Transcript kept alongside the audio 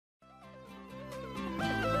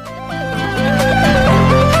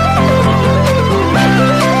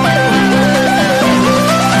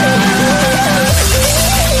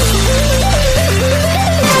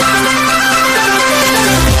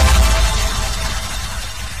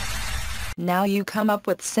Now you come up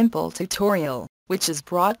with simple tutorial, which is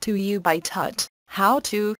brought to you by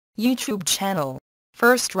Tuthowto YouTube channel.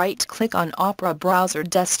 First right-click on Opera browser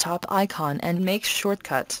desktop icon and make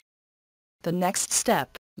shortcut. The next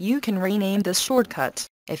step, you can rename the shortcut,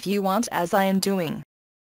 if you want, as I am doing.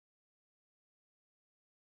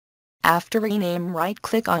 After rename,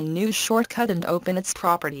 right-click on New Shortcut and open its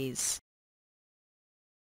properties.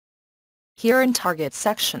 Here in Target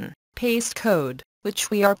section, paste code, which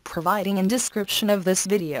we are providing in description of this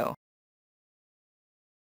video.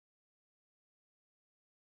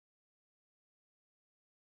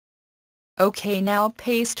 OK, now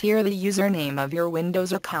paste here the username of your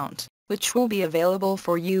Windows account, which will be available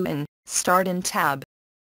for you in Start in tab.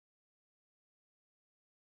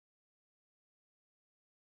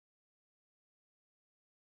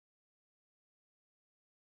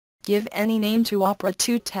 Give any name to Opera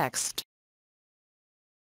to text.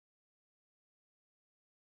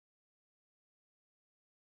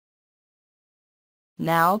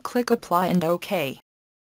 Now click Apply and OK.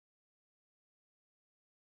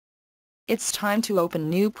 It's time to open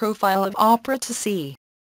new profile of Opera to see.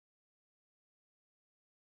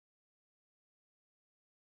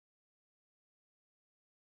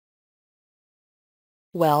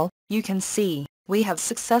 Well, you can see, we have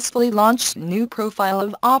successfully launched new profile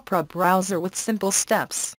of Opera browser with simple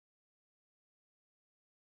steps.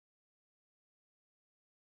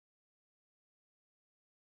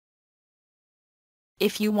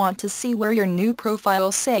 If you want to see where your new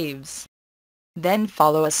profile saves, then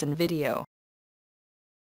follow us in video.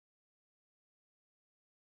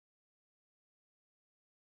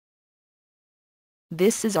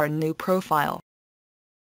 This is our new profile.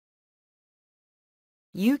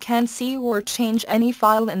 You can see or change any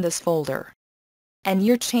file in this folder, and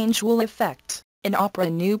your change will affect an Opera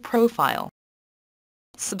new profile.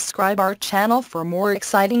 Subscribe our channel for more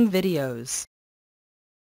exciting videos.